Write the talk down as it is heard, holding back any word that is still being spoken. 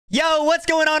Yo, what's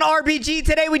going on, RBG?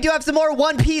 Today we do have some more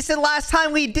One Piece, and last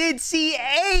time we did see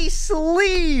a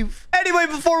sleeve. Anyway,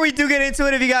 before we do get into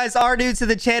it, if you guys are new to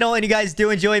the channel and you guys do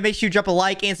enjoy, make sure you drop a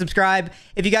like and subscribe.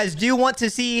 If you guys do want to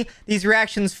see these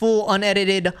reactions full,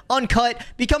 unedited, uncut,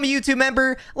 become a YouTube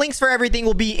member. Links for everything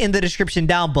will be in the description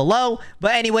down below.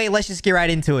 But anyway, let's just get right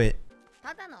into it.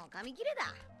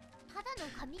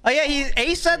 Oh yeah,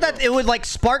 Ace said that it would like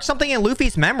spark something in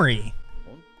Luffy's memory.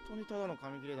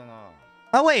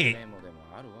 Oh wait,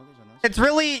 it's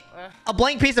really a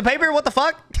blank piece of paper? What the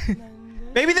fuck?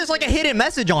 Maybe there's like a hidden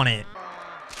message on it.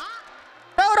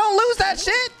 No, don't lose that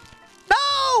shit.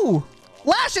 No,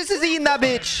 Lashes is eating that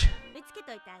bitch.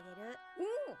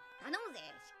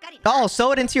 Oh,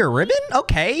 sew it into your ribbon?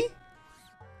 Okay.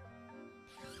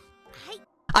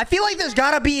 I feel like there's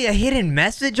gotta be a hidden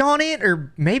message on it,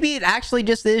 or maybe it actually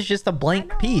just is just a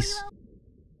blank piece.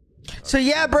 So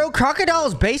yeah, bro,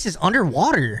 Crocodile's base is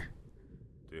underwater.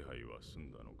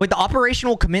 Wait, the operation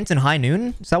will commence in high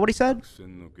noon? Is that what he said?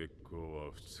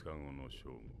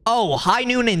 Oh, high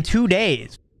noon in 2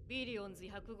 days.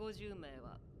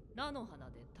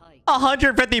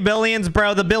 150 billions,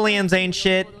 bro. The billions ain't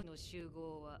shit.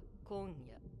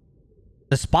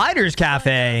 The Spiders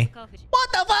Cafe.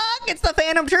 What the fuck? It's the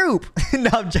Phantom Troop. No,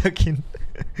 I'm joking.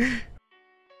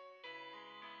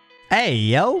 Hey,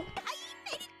 yo.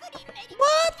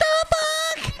 What the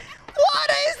fuck? What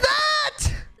is that?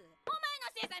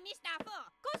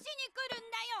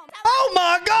 Oh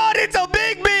my god, it's a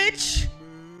big bitch!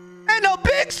 And a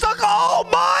big sucker! Oh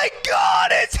my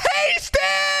god, it's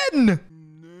Haston!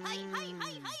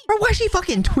 Bro, why is she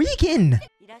fucking tweaking?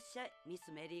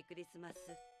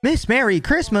 Miss Merry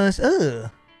Christmas, ugh.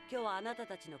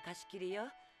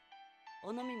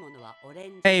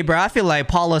 Hey bro, I feel like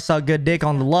Paula sucked good dick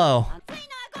on the low.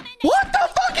 What the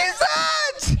fuck is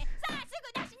that?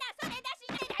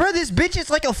 Bro, this bitch is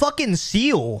like a fucking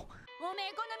seal.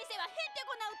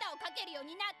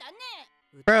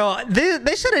 Bro,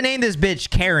 they should have named this bitch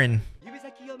Karen.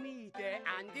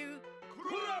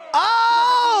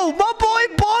 Oh, my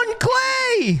boy Bon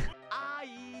Clay.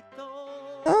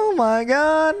 Oh my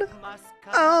god.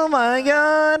 Oh my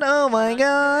god. Oh my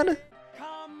god.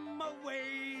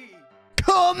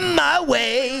 Come my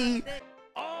way.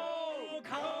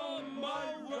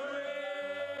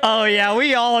 Oh yeah,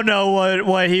 we all know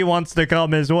what he wants to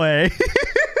come his way.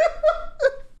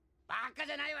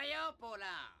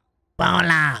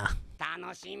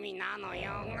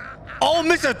 Oh,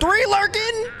 Mr. 3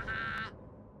 lurking?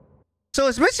 So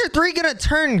is Mr. 3 gonna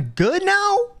turn good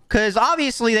now? Because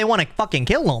obviously they want to fucking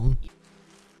kill him.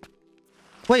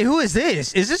 Wait, who is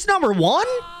this? Is this number 1?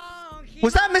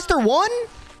 Was that Mr. 1?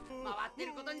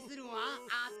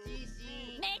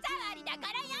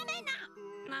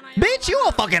 Bitch, you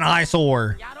a fucking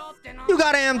eyesore. You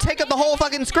gotta take up the whole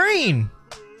fucking screen.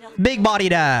 Big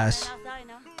bodied ass.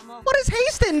 What is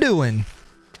Haston doing?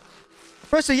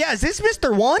 Bro, so yeah, is this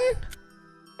Mr. 1?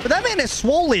 But that man is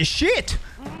swole as shit.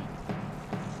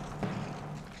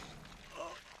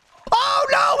 Oh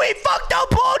no, he fucked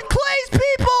up on Clay's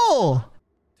people!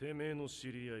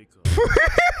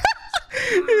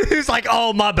 He's like,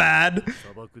 oh, my bad.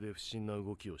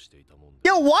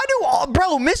 Yo, why do all...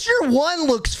 Bro, Mr. 1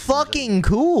 looks fucking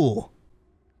cool.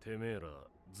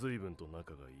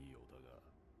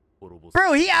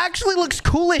 Bro, he actually looks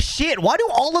cool as shit. Why do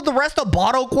all of the rest of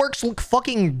Bottle Quirks look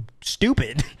fucking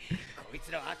stupid?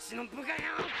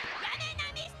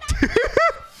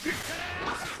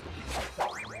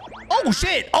 Oh,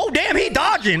 shit. Oh, damn, he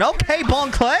dodging. Okay, Bon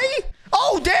Clay.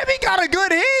 Oh, damn, he got a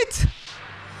good hit.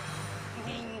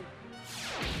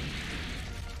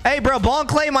 Hey, bro, Bon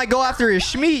Clay might go after his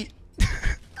Schmeat.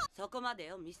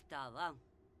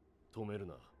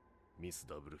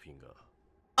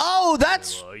 Oh,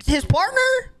 that's his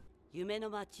partner?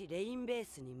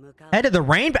 Head of the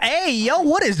rain. Hey, yo,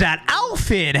 what is that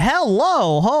outfit?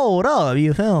 Hello, hold up.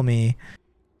 You feel me?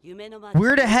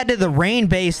 We're to head to the rain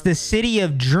base, the city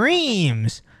of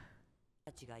dreams.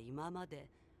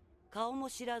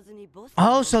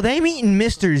 Oh, so they meeting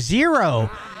Mr. Zero.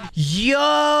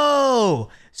 Yo.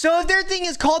 So if their thing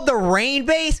is called the rain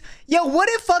base, yo, what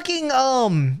if fucking,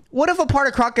 what if a part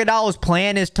of Crocodile's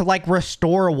plan is to like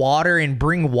restore water and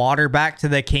bring water back to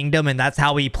the kingdom, and that's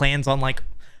how he plans on like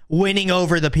winning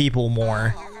over the people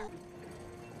more?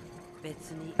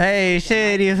 Hey,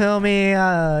 shit, you feel me?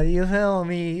 You feel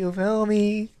me? You feel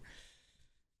me?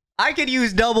 I could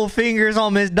use double fingers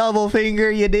on Miss Double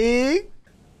Finger, you dig?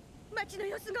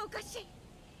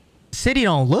 City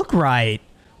don't look right.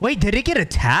 Wait, did it get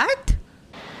attacked?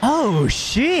 Oh,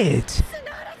 shit.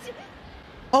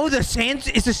 Oh, is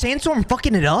the sandstorm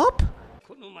fucking it up?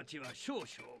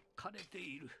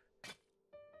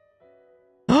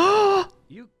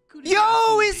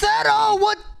 Yo, is that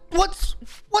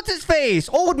what's his face?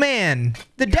 Old man,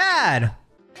 the dad.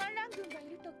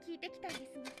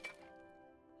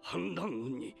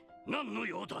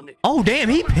 Oh damn,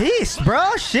 he pissed,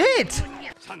 bro. Shit.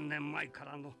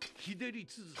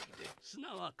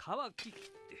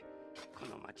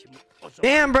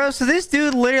 Damn, bro. So this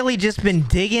dude literally just been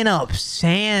digging up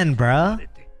sand, bro,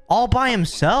 all by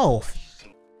himself.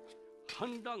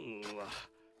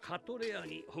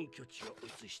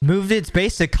 Moved its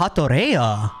base to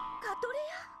Katorea.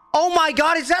 Oh my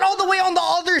god, is that all the way on the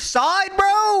other side,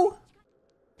 bro?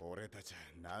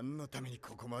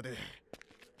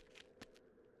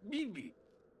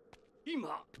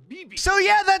 So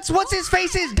yeah, that's what's his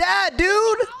face's dad,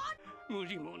 dude.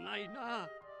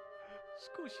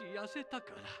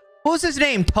 What was his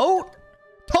name?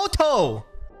 Toto.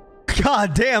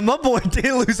 God damn, my boy did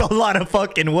lose a lot of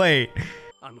fucking weight.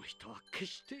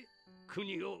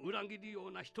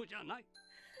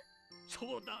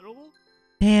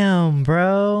 Damn,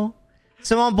 bro.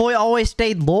 So my boy always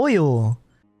stayed loyal.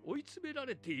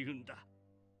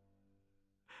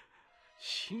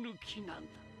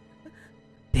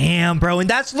 Damn, bro. And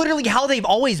that's literally how they've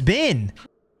always been.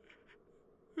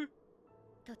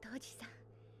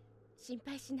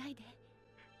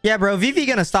 Yeah, bro. Vivi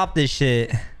gonna stop this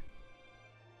shit.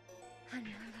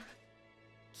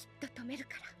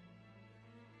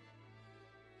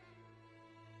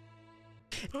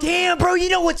 Damn, bro, you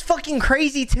know what's fucking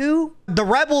crazy too? The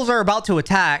rebels are about to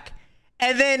attack,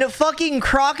 and then fucking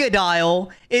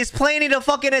Crocodile is planning to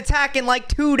fucking attack in like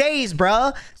 2 days,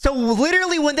 bruh. So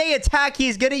literally when they attack,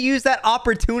 he's gonna use that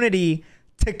opportunity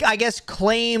to, I guess,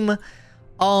 claim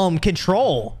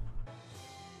control.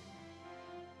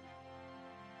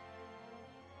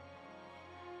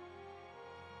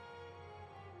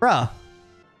 Bruh.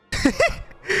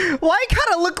 Why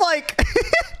kind of look like...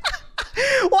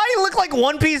 Why do you look like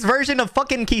One Piece version of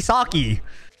fucking Kisaki?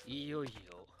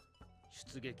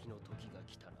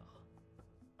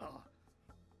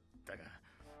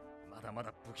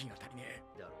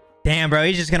 Damn, bro,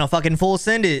 he's just gonna fucking full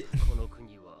send it.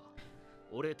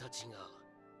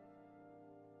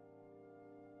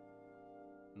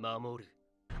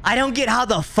 I don't get how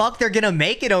the fuck they're gonna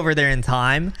make it over there in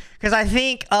time, because I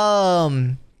think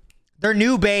their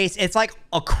new base, it's like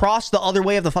across the other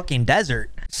way of the fucking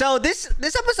desert. So this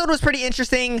episode was pretty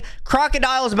interesting.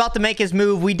 Crocodile is about to make his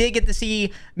move. We did get to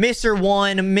see Mr.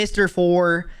 1, Mr.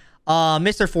 4,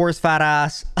 Mr. 4's fat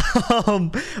ass.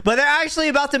 But they're actually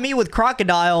about to meet with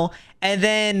Crocodile, and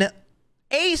then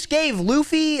Ace gave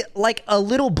Luffy like a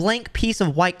little blank piece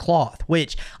of white cloth,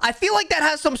 which I feel like that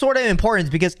has some sort of importance,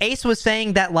 because Ace was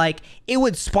saying that like it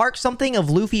would spark something of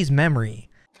Luffy's memory.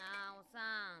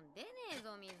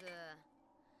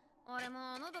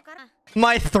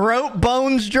 My throat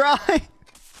bones dry.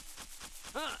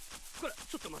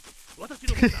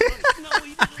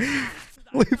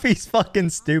 Luffy's fucking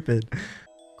stupid.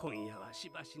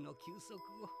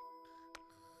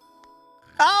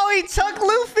 Oh, he took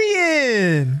Luffy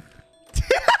in.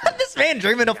 This man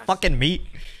dreaming of fucking meat.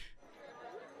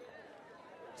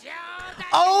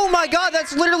 Oh my god,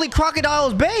 that's literally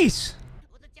Crocodile's base.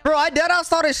 Bro, I deadass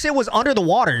thought his shit was under the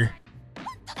water.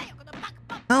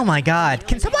 Oh my god.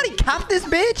 Can somebody cap this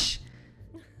bitch?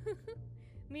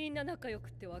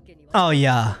 Oh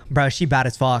yeah. Bro, she bad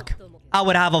as fuck. I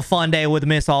would have a fun day with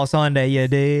Miss all Sunday, you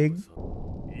dig?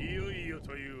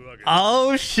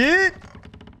 Oh shit.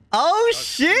 Oh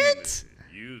shit.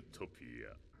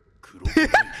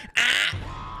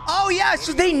 Oh yeah,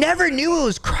 so they never knew it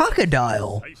was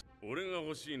Crocodile.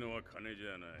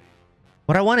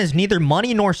 What I want is neither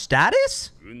money nor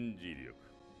status?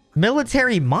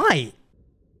 Military might.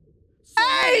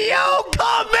 Hey, yo,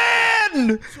 come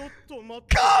in!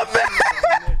 Come in!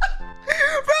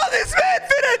 Bro, this man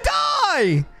finna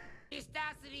die!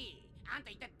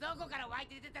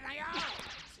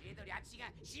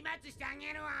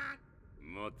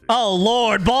 Oh,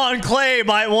 Lord, Bon Clay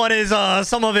might want his,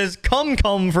 some of his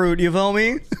cum fruit, you feel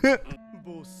me? What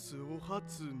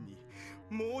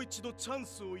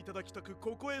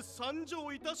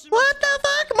the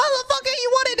fuck? Motherfucker, he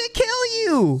wanted to kill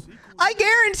you! I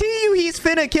guarantee you he's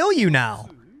finna kill you now.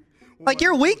 Like,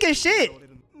 you're weak as shit.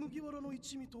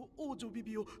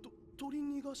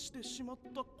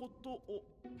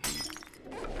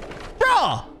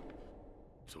 Bruh!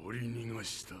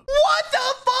 What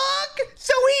the fuck?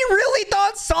 So he really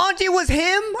thought Sanji was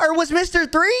him? Or was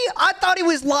Mr. 3? I thought he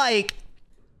was like...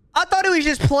 I thought he was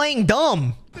just playing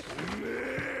dumb.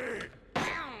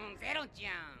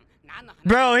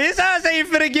 Bro, his ass ain't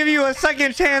finna give you a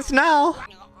second chance now.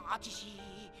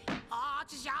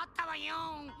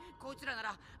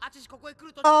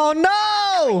 Oh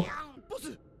no!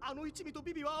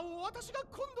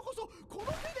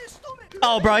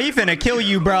 Oh, bro, he finna kill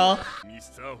you, bro.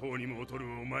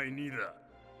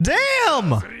 Damn!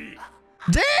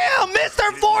 Damn!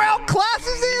 Mr. 4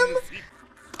 outclasses him!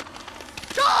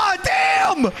 God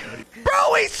damn!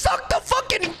 Bro, he sucked the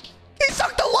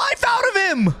life out of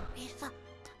him!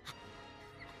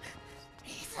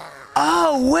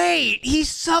 Oh, wait. He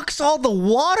sucks all the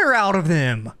water out of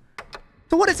him.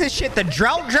 So what is this shit? The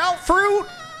drought fruit?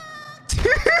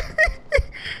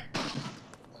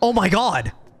 Oh my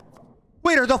god.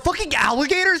 Wait, are the fucking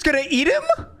alligators gonna eat him?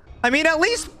 I mean, at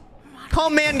least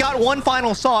Calm Man got one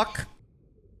final suck.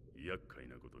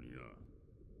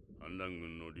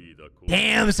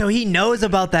 Damn, so he knows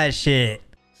about that shit.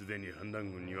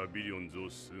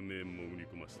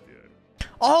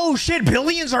 Oh shit,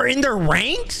 billions are in their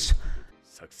ranks?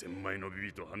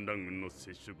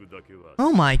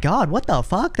 Oh my god, what the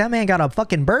fuck? That man got a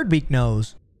fucking bird beak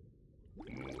nose.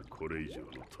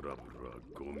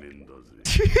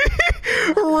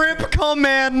 Rip Calm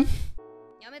Man.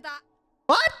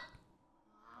 What?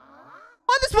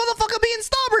 Why this motherfucker being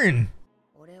stubborn?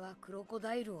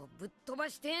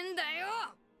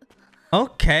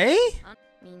 Okay.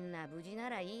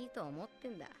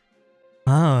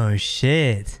 Oh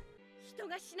shit.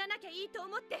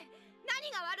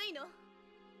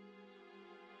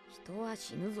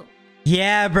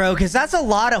 Yeah, bro, because that's a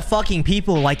lot of fucking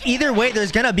people. Like, either way,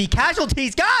 there's gonna be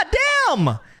casualties. God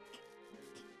damn!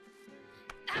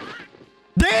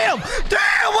 Damn!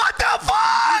 Damn! What the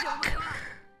fuck?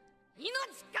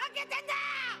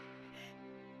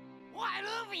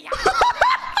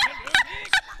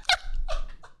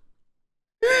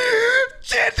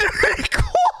 Gender equality!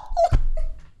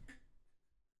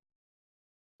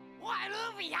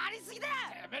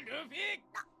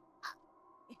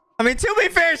 I mean, to be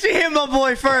fair, she hit my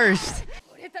boy first.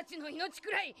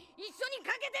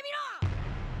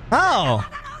 Oh.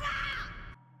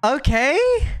 Okay.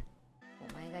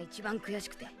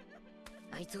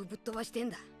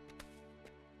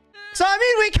 So, I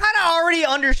mean, we kind of already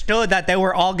understood that they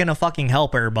were all gonna fucking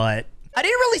help her, but I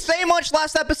didn't really say much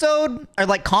last episode or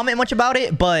like comment much about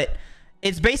it, but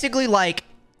it's basically like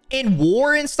in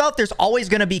war and stuff, there's always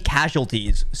gonna be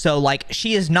casualties. So like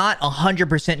she is not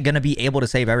 100% gonna be able to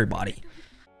save everybody,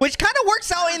 which kind of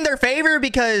works out in their favor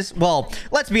because, well,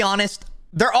 let's be honest,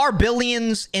 there are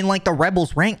billions in like the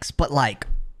rebels ranks, but like,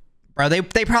 bro, they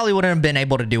probably wouldn't have been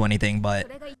able to do anything. But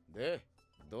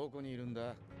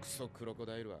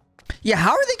yeah,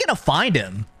 how are they gonna find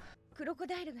him?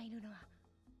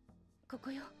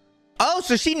 Oh,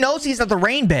 so she knows he's at the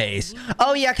rain base.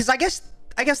 Oh yeah, because I guess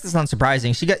that's not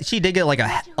surprising. She did get like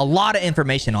a lot of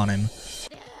information on him.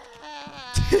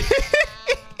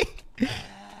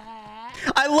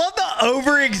 I love the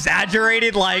over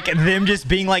exaggerated, like them just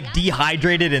being like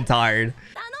dehydrated and tired.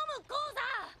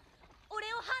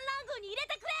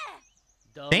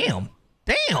 Damn.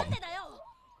 Damn.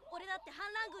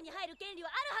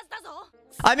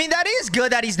 I mean, that is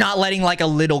good that he's not letting like a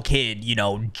little kid, you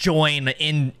know, join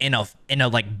in a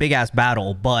like big ass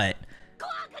battle, but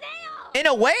in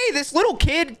a way, this little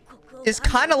kid is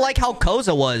kind of like how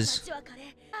Koza was.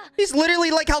 He's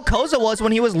literally like how Koza was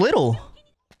when he was little.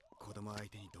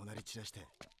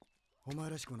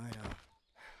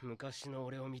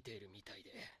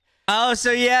 Oh,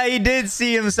 so yeah, he did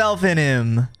see himself in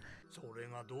him.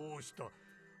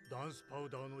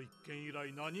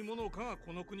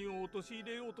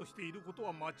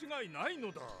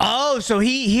 Oh, so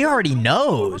he already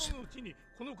knows.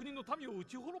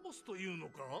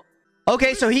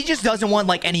 Okay, so he just doesn't want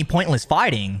like any pointless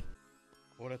fighting.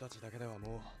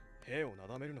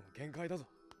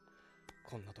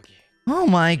 Oh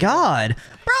my god.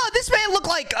 Bro, this man looked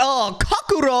like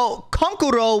Kankuro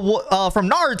from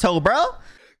Naruto, bro.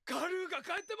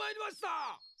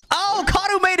 Oh,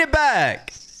 Karu made it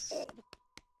back.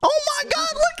 Oh my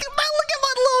god, look at my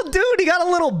little dude. He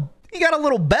got a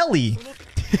little belly.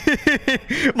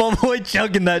 My boy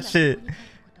chugging that shit.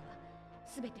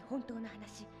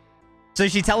 So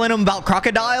is she telling him about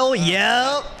Crocodile?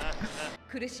 Yep.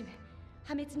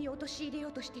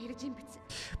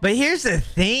 But here's the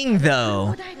thing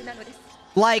though.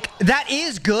 Like, that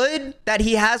is good that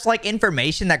he has like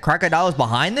information that Crocodile is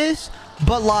behind this,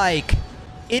 but like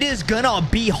it is gonna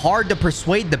be hard to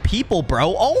persuade the people,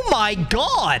 bro. Oh my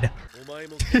god.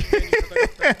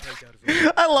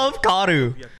 I love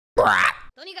Karu.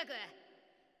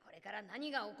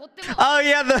 Oh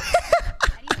yeah,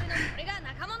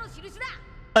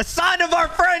 a sign of our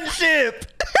friendship.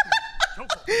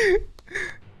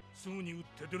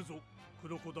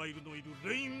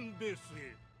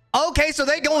 Okay, so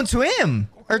they going to him.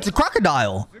 Or to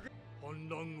Crocodile.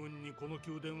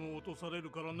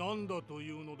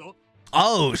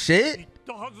 Oh, shit.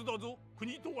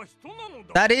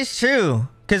 That is true.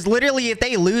 Because literally, if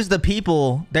they lose the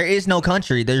people, there is no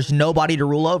country. There's nobody to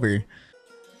rule over.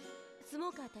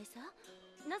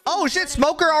 Oh, shit.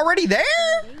 Smoker already there?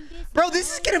 Bro,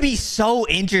 this is going to be so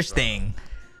interesting.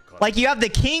 Like, you have the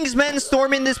Kingsmen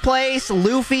storming this place.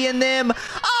 Luffy and them.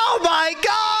 Oh, my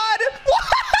God.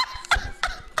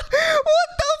 What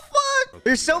the fuck?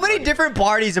 There's so many different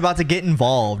parties about to get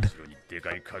involved.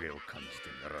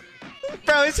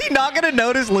 Bro, is he not gonna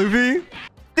notice Luffy?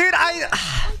 Dude,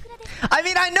 I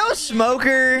mean, I know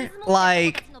Smoker,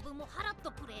 like,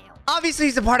 obviously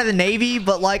he's a part of the Navy,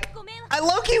 but like, I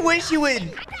low-key wish he would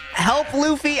help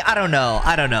Luffy. I don't know.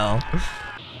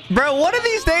 Bro, one of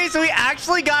these days we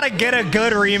actually gotta get a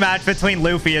good rematch between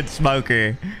Luffy and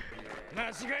Smoker.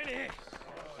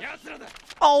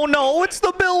 Oh no, it's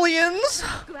the billions.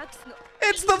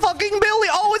 It's the fucking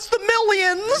billion. Oh, it's the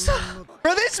millions.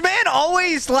 Bro, this man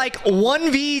always like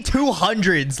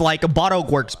 1v200s like Bottle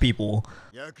Works people.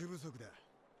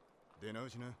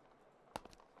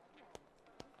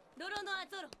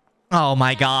 Oh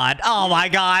my god. Oh my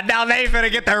god. Now they finna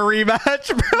get their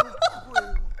rematch, bro.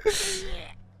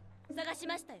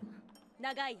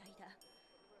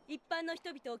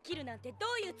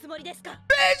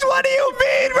 Bitch, what do you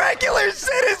mean regular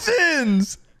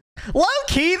citizens?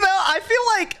 Low-key though, I feel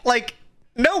like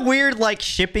no weird like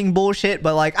shipping bullshit,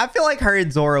 but like I feel like her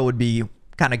and Zoro would be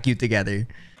kind of cute together.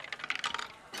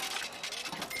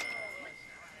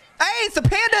 Hey, it's a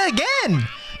panda again.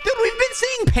 Dude, we've been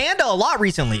seeing Panda a lot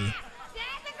recently.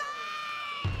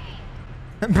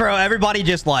 Bro, everybody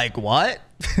just like, what?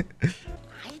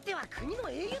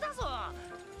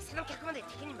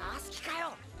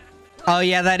 Oh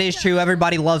yeah, that is true.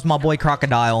 Everybody loves my boy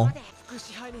Crocodile.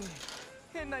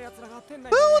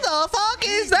 Who the fuck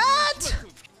is that?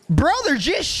 Brother,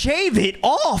 just shave it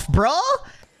off, bro.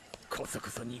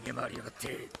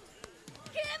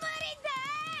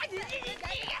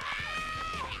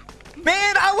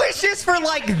 Man, I wish just for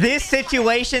like this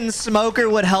situation, Smoker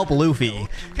would help Luffy.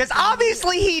 Because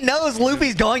obviously he knows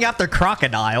Luffy's going after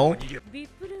Crocodile.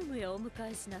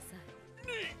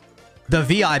 The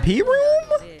VIP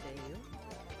room?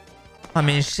 I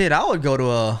mean, shit, I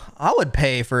would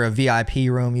pay for a VIP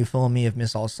room, you feel me, if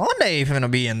Miss All Sunday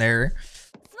finna be in there.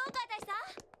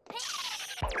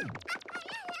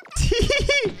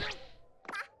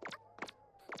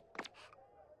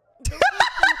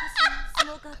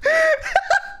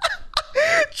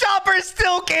 Chopper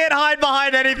still can't hide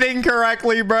behind anything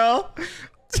correctly, bro.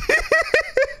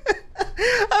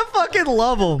 I fucking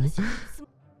love him.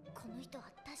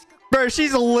 Bro,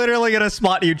 she's literally gonna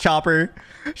spot you, Chopper.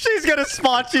 She's gonna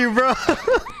spot you, bro.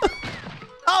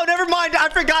 Oh, never mind. I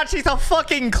forgot she's a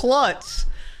fucking klutz.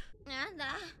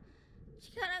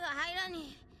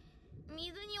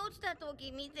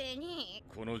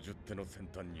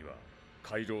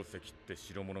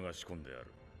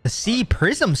 The sea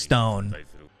prism stone.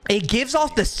 It gives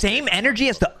off the same energy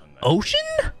as the ocean?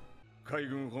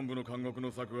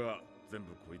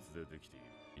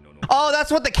 Oh,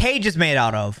 that's what the cage is made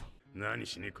out of. Damn,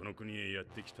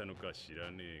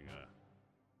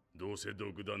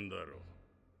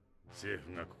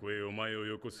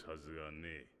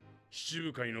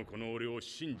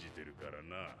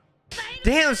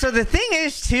 so the thing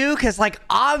is too, because like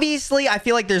obviously I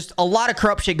feel like there's a lot of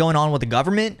corrupt shit going on with the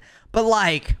government, but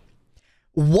like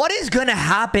what is gonna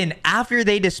happen after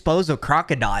they dispose of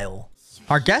Crocodile,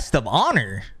 our guest of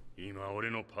honor?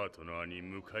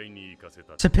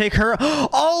 To pick her.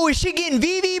 Oh, is she getting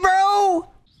Vivi, bro?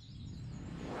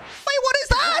 Wait, what is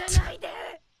that?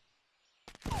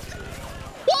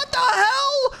 What the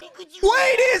hell?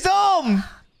 Wait, is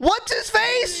what's his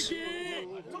face?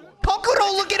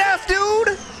 Kokoro looking ass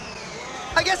dude.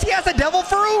 I guess he has a devil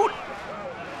fruit.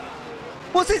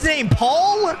 What's his name?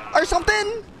 Paul or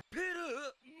something?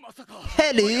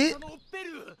 Hello.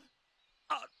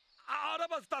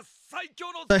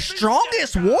 The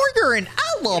strongest warrior in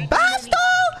Alabasta?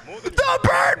 The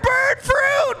bird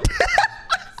fruit!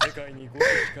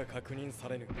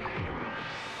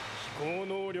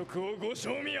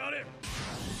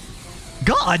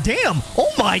 God damn!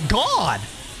 Oh my god!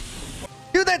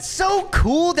 Dude, that's so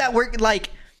cool that we're like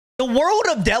the world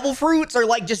of devil fruits are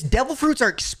like just devil fruits are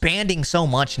expanding so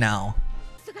much now.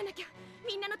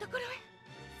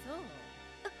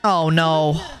 Oh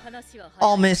no.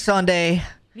 Oh, Miss Sunday.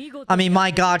 I mean,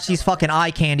 my god, she's fucking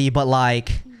eye candy, but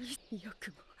like...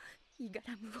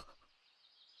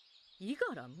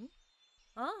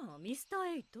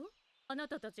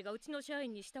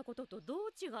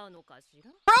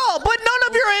 but none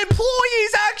of your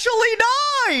employees actually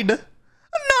died.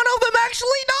 None of them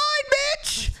actually died,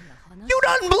 bitch. You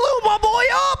done blew my boy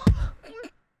up.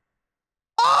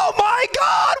 Oh my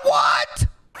God, what?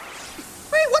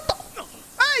 Wait, what the?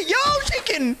 Hey, yo, she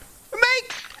can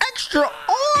make extra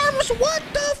arms. What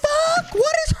the fuck?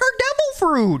 What is her devil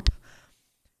fruit?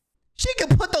 She can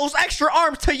put those extra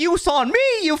arms to use on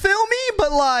me, you feel me?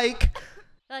 But like...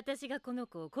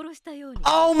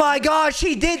 Oh my God,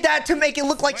 she did that to make it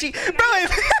look like she... Bro,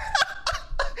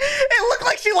 it looked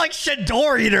like she like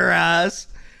Shidori'd her ass.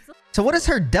 So what is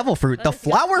her devil fruit? The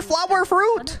flower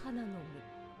fruit?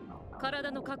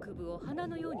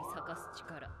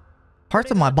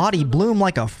 Parts of my body bloom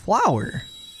like a flower.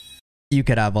 You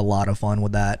could have a lot of fun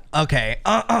with that. Okay,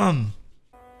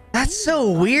 that's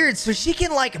so weird. So she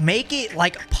can like make it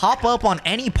like pop up on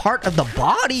any part of the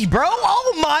body, bro.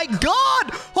 Oh my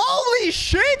God. Holy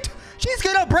shit. She's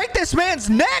gonna break this man's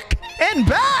neck and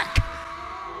back.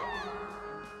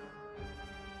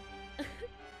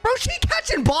 Bro, she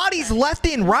catching bodies left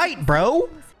and right, bro.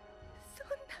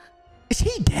 Is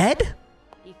he dead?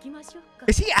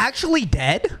 Is he actually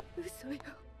dead?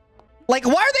 Like,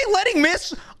 why are they letting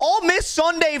Miss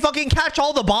Sunday fucking catch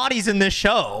all the bodies in this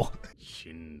show?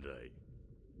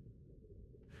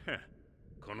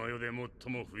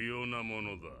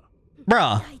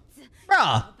 Bruh.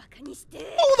 Who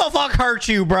the fuck hurt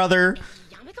you, brother?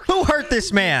 Who hurt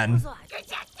this man?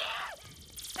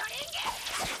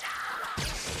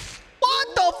 What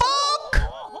the fuck?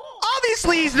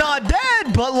 Obviously he's not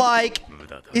dead, but like,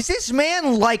 is this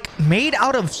man like made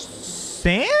out of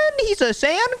sand? He's a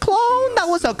sand clone? That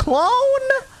was a clone?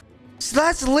 So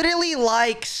that's literally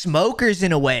like Smokers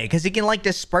in a way, because he can like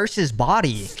disperse his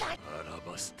body.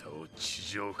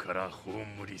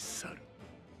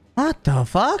 What the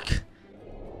fuck?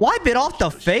 Wipe it off the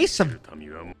face of...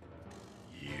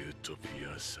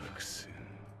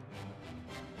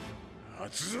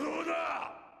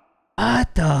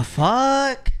 What the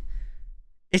fuck?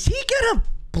 Is he gonna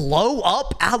blow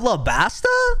up Alabasta?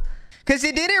 Because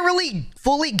it didn't really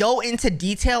fully go into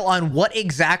detail on what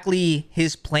exactly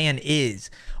his plan is.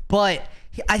 But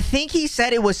I think he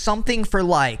said it was something for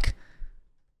like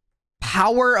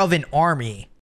power of an army.